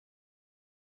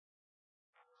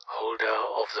holder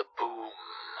of the boom.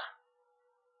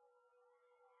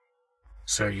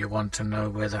 So you want to know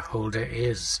where the holder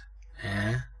is,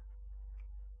 eh?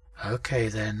 Okay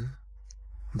then.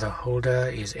 The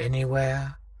holder is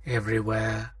anywhere,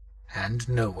 everywhere, and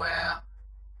nowhere.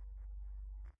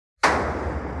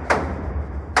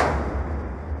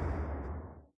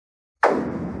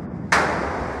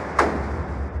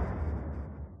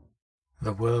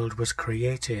 The world was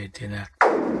created in a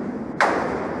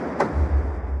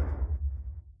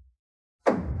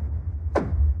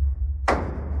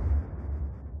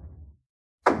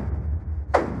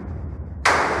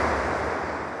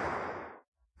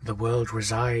The world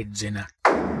resides in a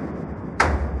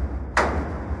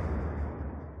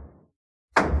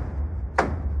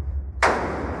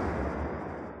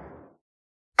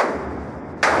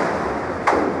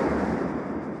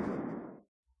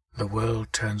The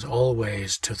world turns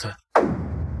always to the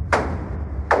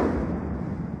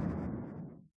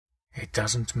It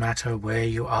doesn't matter where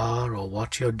you are or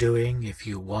what you're doing if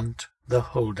you want the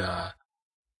holder.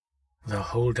 The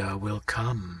holder will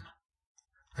come.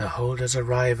 The holder's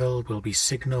arrival will be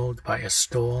signaled by a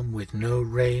storm with no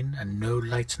rain and no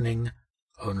lightning,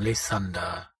 only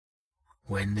thunder.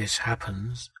 When this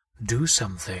happens, do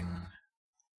something.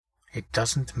 It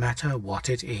doesn't matter what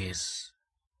it is.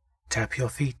 Tap your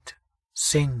feet,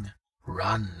 sing,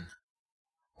 run,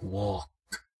 walk.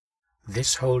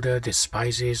 This holder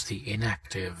despises the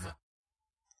inactive.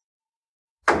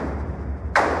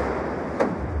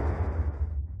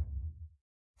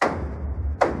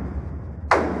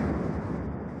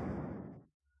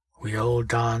 We all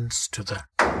dance to the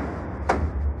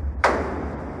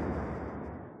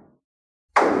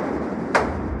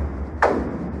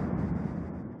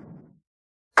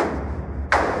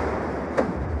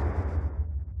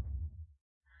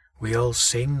We all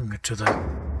sing to the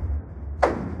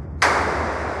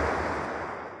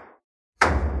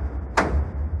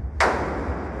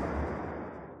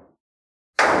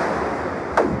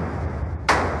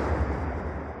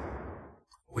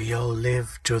We all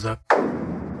live to the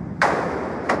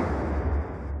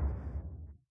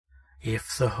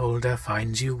If the holder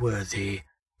finds you worthy,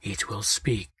 it will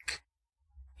speak.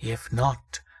 If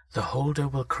not, the holder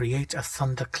will create a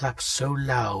thunderclap so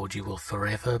loud you will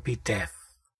forever be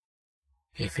deaf.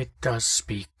 If it does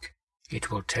speak, it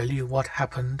will tell you what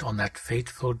happened on that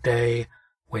fateful day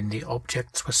when the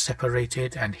objects were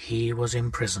separated and he was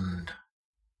imprisoned.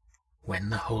 When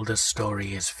the holder's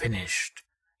story is finished,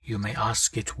 you may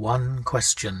ask it one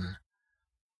question.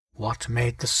 What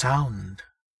made the sound?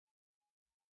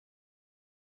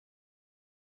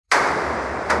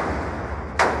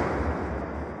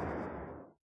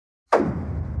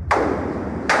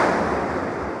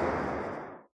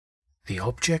 The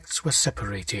objects were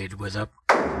separated with a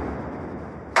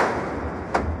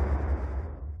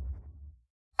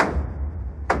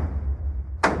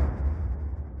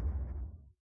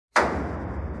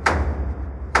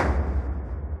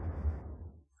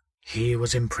He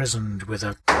was imprisoned with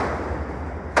a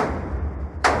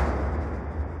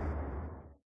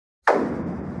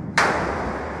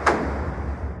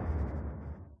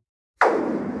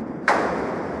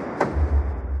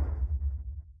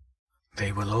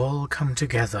They will all come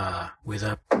together with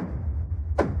a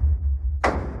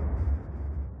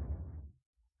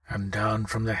And down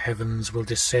from the heavens will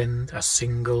descend a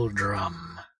single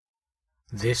drum.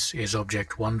 This is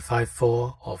object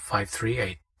 154 or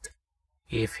 538.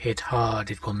 If hit hard,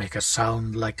 it will make a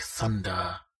sound like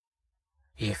thunder.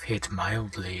 If hit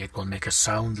mildly, it will make a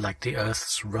sound like the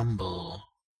earth's rumble.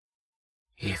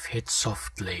 If hit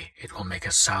softly, it will make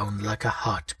a sound like a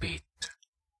heartbeat.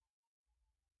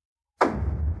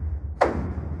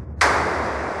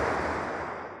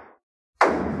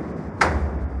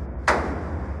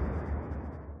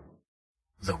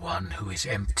 The one who is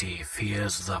empty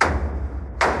fears the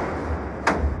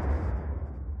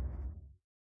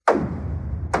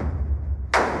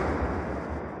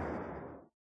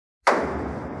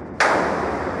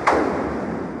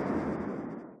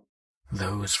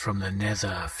Those from the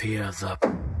nether fear the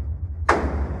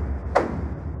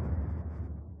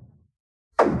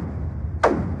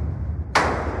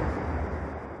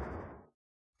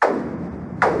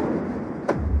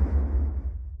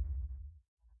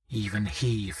Even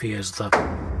he fears the